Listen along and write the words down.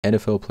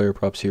NFL player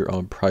props here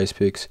on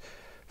PrizePicks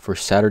for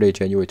Saturday,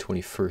 January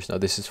 21st. Now,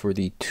 this is for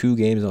the two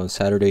games on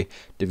Saturday,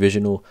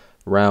 divisional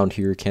round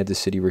here, Kansas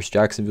City versus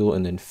Jacksonville,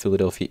 and then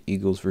Philadelphia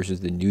Eagles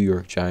versus the New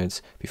York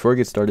Giants. Before I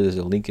get started, there's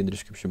a link in the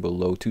description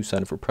below to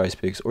sign up for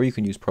PrizePicks, or you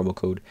can use promo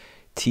code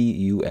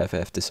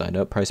TUFF to sign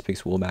up.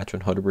 PrizePicks will match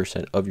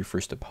 100% of your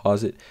first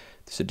deposit.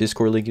 There's a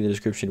Discord link in the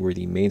description where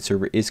the main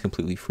server is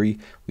completely free.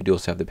 We do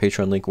also have the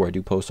Patreon link where I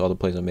do post all the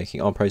plays I'm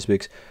making on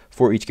PrizePicks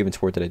for each given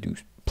sport that I do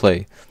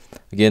play.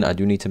 Again, I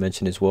do need to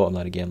mention as well, I'm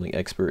not a gambling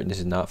expert and this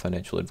is not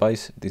financial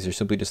advice. These are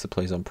simply just the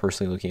plays I'm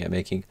personally looking at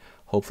making,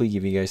 hopefully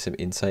giving you guys some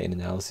insight and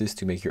analysis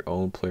to make your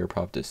own player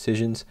prop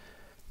decisions.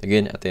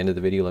 Again, at the end of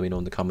the video, let me know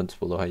in the comments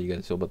below how you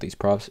guys feel about these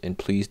props, and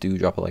please do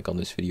drop a like on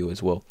this video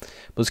as well.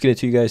 But let's get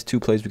into you guys. Two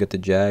plays. We got the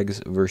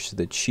Jags versus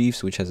the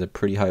Chiefs, which has a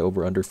pretty high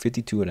over-under,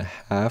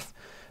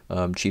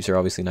 52.5. Chiefs are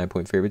obviously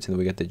 9-point favorites, and then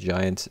we got the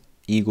Giants,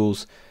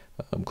 Eagles.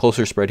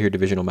 Closer spread here,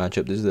 divisional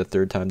matchup. This is the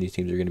third time these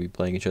teams are going to be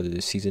playing each other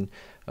this season.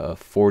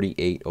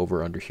 48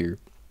 over-under here.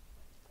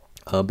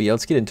 But yeah,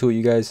 let's get into it,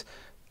 you guys.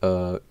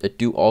 I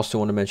do also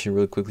want to mention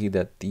really quickly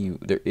that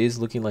there is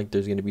looking like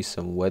there's going to be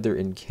some weather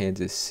in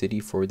Kansas City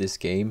for this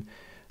game.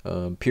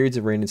 Periods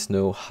of rain and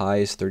snow,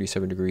 highs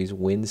 37 degrees,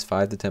 winds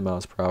 5 to 10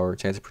 miles per hour,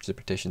 chance of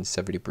precipitation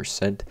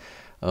 70%.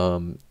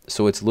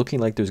 So it's looking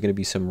like there's going to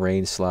be some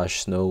rain /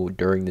 snow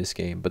during this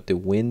game, but the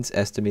winds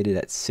estimated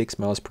at 6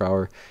 miles per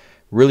hour.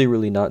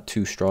 Really not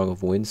too strong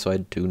of winds, so I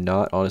do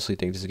not honestly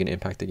think this is going to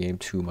impact the game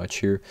too much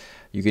here.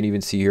 You can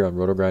even see here on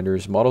Roto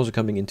Grinders, models are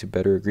coming into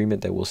better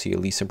agreement that we'll see at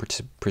least some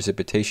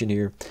precipitation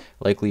here,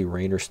 likely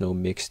rain or snow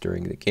mixed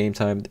during the game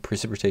time. The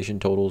precipitation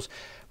totals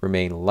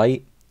remain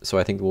light, so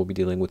I think we'll be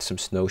dealing with some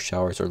snow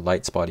showers or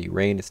light spotty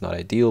rain. It's not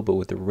ideal, but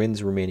with the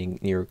winds remaining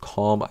near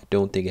calm, I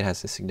don't think it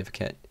has a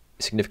significant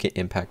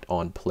impact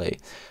on play.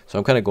 So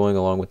I'm kind of going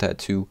along with that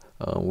too.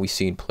 We've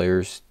seen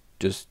players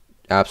just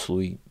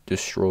absolutely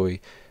destroy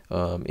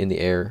in the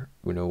air,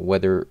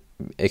 whether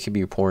it could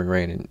be pouring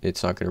rain and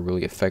it's not going to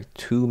really affect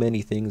too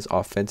many things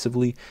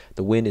offensively.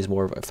 The wind is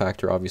more of a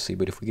factor, obviously,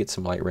 but if we get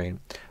some light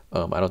rain,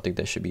 I don't think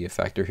that should be a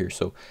factor here.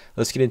 So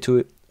let's get into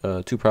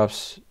it. Two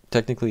props,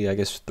 technically, I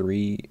guess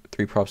three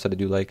props that I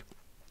do like.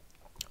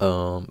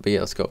 But yeah,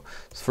 let's go.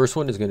 The first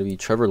one is going to be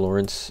Trevor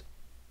Lawrence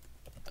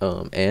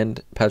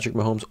and Patrick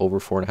Mahomes over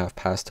 4.5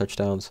 pass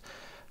touchdowns.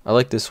 I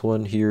like this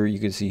one here. You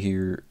can see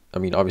here, I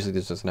mean, obviously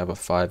this doesn't have a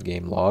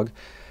 5-game log,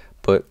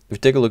 but if you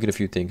take a look at a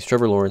few things,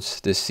 Trevor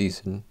Lawrence this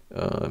season,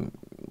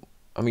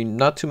 I mean,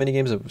 not too many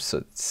games,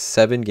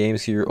 7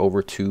 games here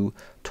over 2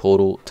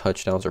 total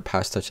touchdowns or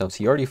pass touchdowns.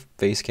 He already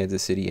faced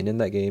Kansas City, and in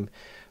that game,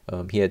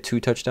 he had 2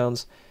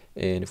 touchdowns.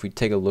 And if we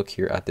take a look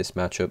here at this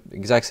matchup,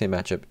 exact same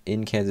matchup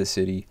in Kansas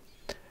City,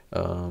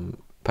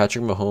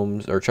 Trevor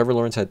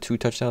Lawrence had 2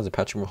 touchdowns and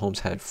Patrick Mahomes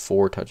had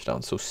 4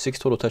 touchdowns. So 6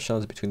 total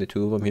touchdowns between the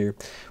two of them here.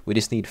 We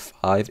just need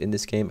 5 in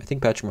this game. I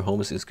think Patrick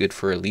Mahomes is good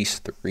for at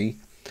least 3.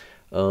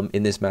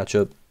 In this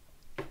matchup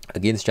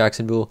against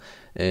Jacksonville,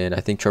 and I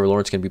think Trevor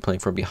Lawrence is going to be playing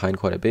from behind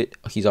quite a bit.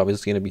 He's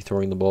obviously going to be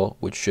throwing the ball,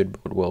 which should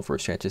bode well for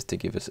his chances to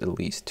give us at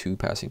least 2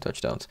 passing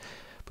touchdowns.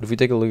 But if we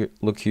take a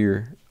look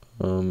here,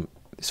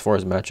 as far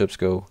as matchups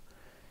go,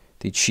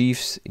 the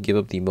Chiefs give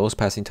up the most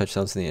passing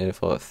touchdowns in the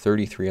NFL at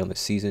 33 on the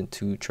season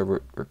to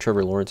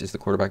Trevor Lawrence is the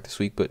quarterback this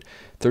week, but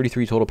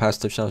 33 total pass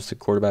touchdowns to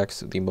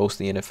quarterbacks, the most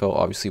in the NFL,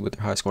 obviously with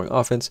their high-scoring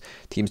offense.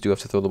 Teams do have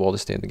to throw the ball to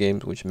stay in the game,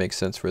 which makes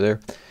sense for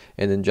there.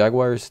 And then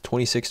Jaguars,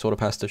 26 total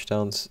pass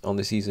touchdowns on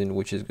the season,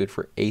 which is good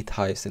for 8th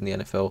highest in the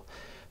NFL.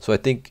 So I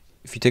think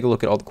if you take a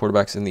look at all the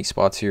quarterbacks in these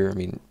spots here, I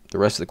mean, the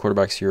rest of the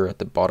quarterbacks here are at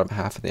the bottom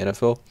half of the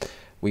NFL.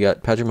 We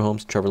got Patrick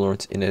Mahomes, Trevor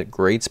Lawrence in a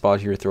great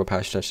spot here to throw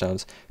pass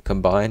touchdowns.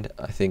 Combined,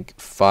 I think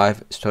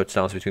 5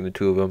 touchdowns between the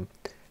two of them.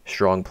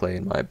 Strong play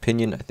in my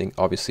opinion. I think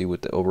obviously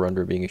with the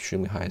over-under being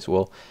extremely high as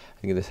well, I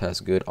think this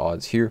has good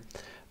odds here.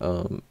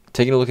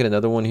 Taking a look at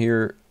another one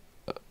here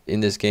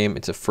in this game,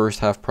 it's a first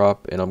half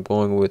prop, and I'm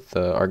going with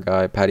our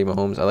guy, Patty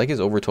Mahomes. I like his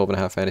over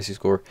 12.5 fantasy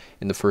score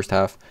in the first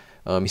half.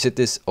 He's hit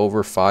this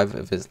over 5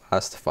 of his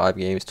last 5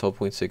 games,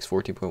 12.6,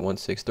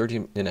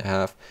 14.16,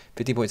 13.5,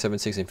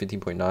 15.76, and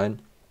 15.9.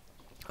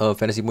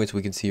 Fantasy points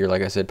we can see here,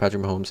 like I said,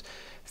 Patrick Mahomes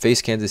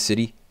faced Kansas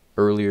City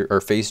earlier, or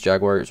faced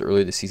Jaguars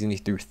earlier this season. He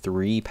threw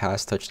 3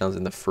 pass touchdowns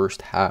in the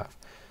first half.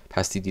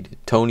 Pass TD to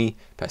Tony,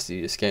 pass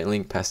TD to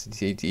Scantling, pass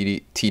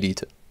TD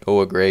to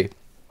Noah Gray.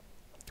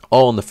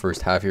 All in the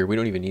first half here. We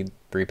don't even need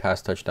 3 pass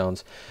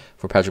touchdowns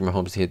for Patrick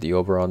Mahomes to hit the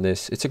over on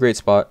this. It's a great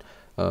spot.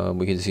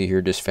 We can see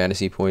here just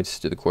fantasy points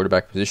to the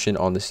quarterback position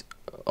on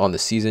the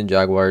season.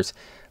 Jaguars.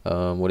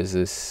 What is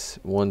this?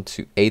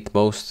 8th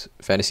most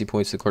fantasy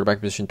points to the quarterback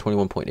position,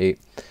 21.8.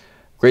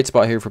 Great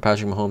spot here for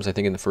Patrick Mahomes. I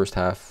think in the first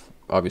half,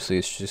 obviously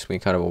it's just been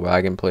kind of a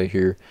wagon play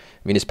here.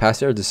 I mean, his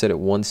pass yards is set at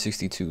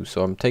 162,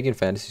 so I'm taking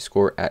fantasy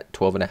score at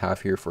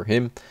 12.5 here for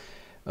him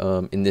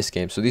in this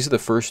game. So these are the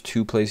first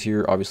 2 plays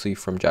here, obviously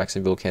from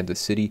Jacksonville, Kansas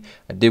City.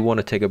 I did want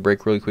to take a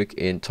break really quick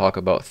and talk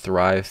about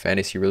Thrive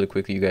Fantasy really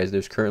quickly, you guys.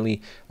 There's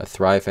currently a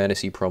Thrive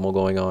Fantasy promo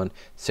going on.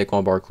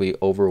 Saquon Barkley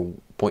over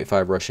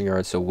 0.5 rushing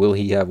yards. So will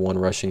he have 1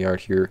 rushing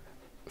yard here?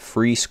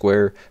 Free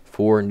square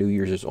for new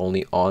users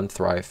only on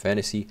Thrive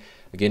Fantasy.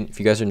 Again, if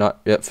you guys are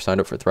not yet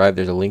signed up for Thrive,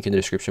 there's a link in the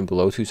description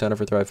below to sign up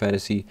for Thrive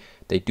Fantasy.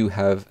 They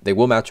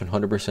will match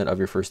 100% of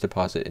your first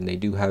deposit, and they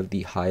do have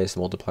the highest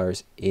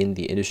multipliers in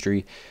the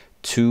industry.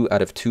 2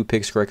 out of 2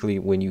 picks correctly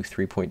win you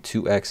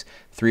 3.2x,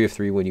 3 of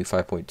 3 win you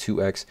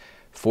 5.2x,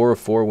 4 of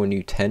 4 win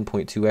you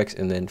 10.2x,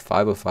 and then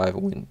 5 of 5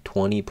 win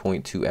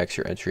 20.2x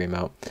your entry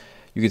amount.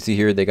 You can see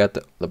here they got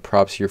the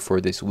props here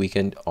for this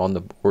weekend on the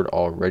board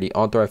already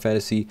on Thrive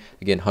Fantasy.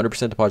 Again,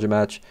 100% deposit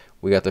match.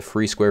 We got the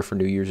free square for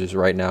new users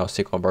right now.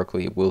 Saquon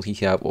Barkley, will he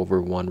have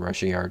over 1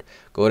 rushing yard?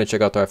 Go ahead and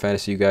check out Thrive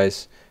Fantasy, you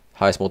guys.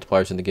 Highest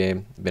multipliers in the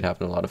game. Been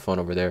having a lot of fun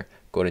over there.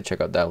 Go ahead and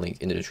check out that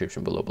link in the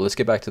description below. But let's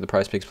get back to the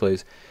PrizePicks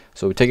plays.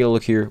 So we're taking a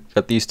look here.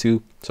 Got these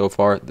two so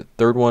far. The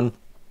third one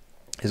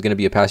is going to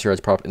be a pass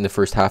yards prop in the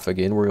first half.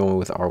 Again, we're going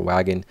with our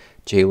wagon,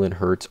 Jalen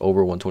Hurts,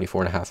 over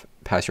 124.5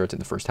 pass yards in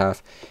the first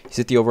half. He's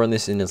hit the over on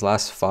this in his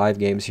last 5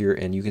 games here,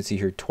 and you can see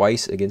here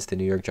twice against the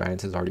New York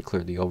Giants has already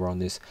cleared the over on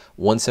this.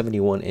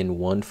 171 and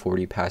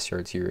 140 pass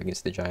yards here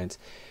against the Giants.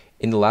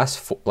 In the last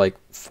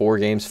 5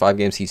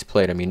 games he's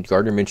played. I mean,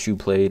 Gardner Minshew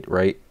played,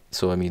 right?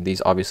 So I mean,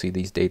 these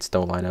dates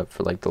don't line up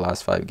for like the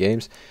last 5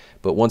 games,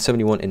 but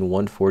 171 and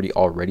 140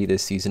 already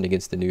this season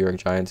against the New York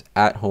Giants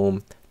at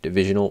home.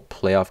 Divisional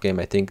playoff game.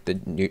 I think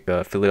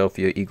the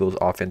Philadelphia Eagles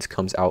offense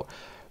comes out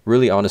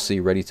really honestly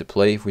ready to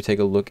play. If we take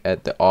a look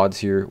at the odds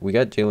here, we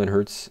got Jalen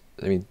Hurts,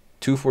 I mean,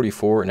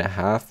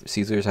 244.5.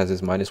 Caesars has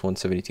his minus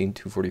 117,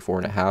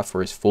 244.5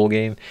 for his full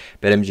game.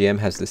 BetMGM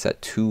has this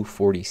at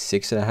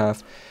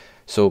 246.5.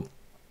 So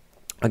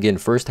again,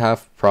 first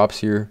half props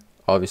here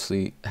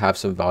obviously have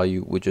some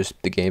value with just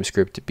the game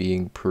script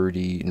being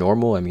pretty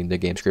normal. I mean, the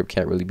game script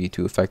can't really be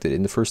too affected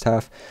in the first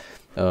half.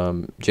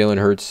 Jalen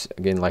Hurts,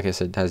 again, like I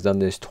said, has done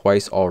this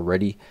twice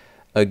already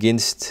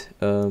against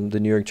the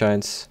New York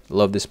Giants.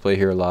 Love this play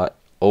here a lot.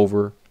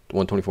 Over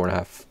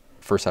 124.5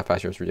 first half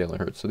pass yards for Jalen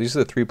Hurts. So these are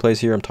the 3 plays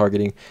here I'm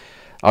targeting.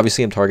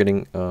 Obviously, I'm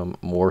targeting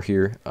more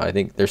here. I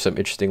think there's some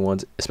interesting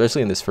ones,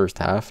 especially in this first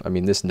half. I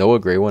mean, this Noah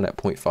Gray one at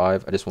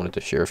 0.5. I just wanted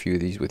to share a few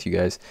of these with you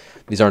guys.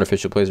 These aren't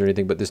official plays or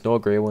anything, but this Noah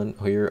Gray one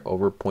here,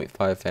 over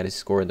 0.5 fantasy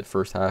score in the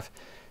first half.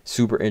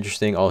 Super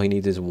interesting. All he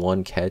needs is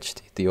 1 catch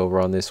to hit the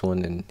over on this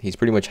one, and he's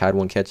pretty much had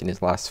 1 catch in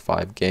his last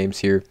 5 games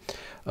here.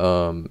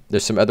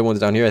 There's some other ones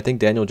down here. I think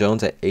Daniel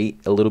Jones at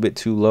 8, a little bit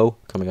too low,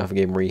 coming off a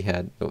game where he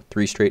had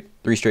 3 straight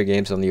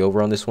games on the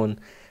over on this one.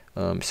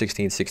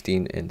 16,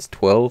 16, and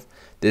 12.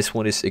 This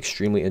one is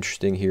extremely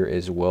interesting here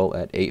as well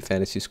at 8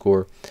 fantasy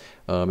score.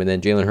 And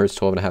then Jalen Hurts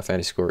 12.5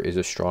 fantasy score is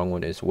a strong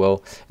one as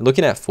well. And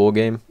looking at full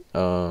game,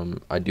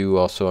 I'm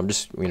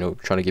just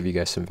trying to give you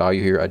guys some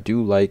value here. I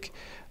do like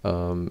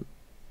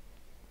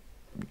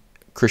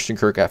Christian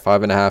Kirk at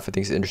 5.5. I think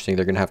it's interesting.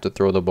 They're going to have to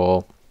throw the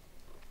ball.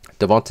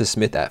 Devonta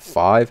Smith at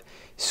 5.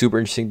 Super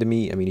interesting to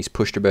me. I mean, he's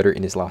pushed her better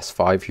in his last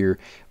 5 here.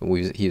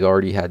 He's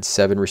already had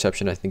 7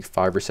 receptions, I think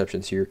 5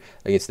 receptions here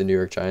against the New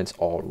York Giants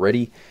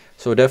already.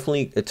 So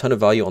definitely a ton of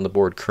value on the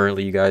board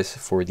currently, you guys,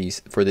 for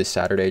this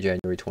Saturday,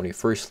 January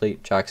 21st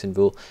slate.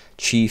 Jacksonville,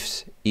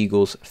 Chiefs,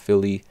 Eagles,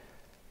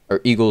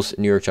 Eagles,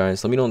 New York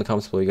Giants. Let me know in the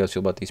comments below how you guys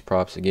feel about these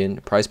props.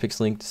 Again,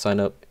 PrizePicks link to sign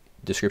up,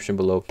 description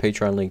below.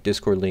 Patreon link,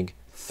 Discord link,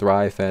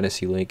 Thrive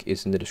Fantasy link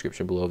is in the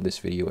description below of this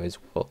video as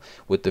well,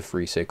 with the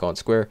free Saquon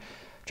Square.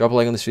 Drop a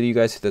like on this video,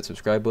 guys. Hit that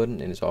subscribe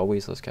button, and as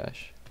always, let's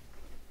cash.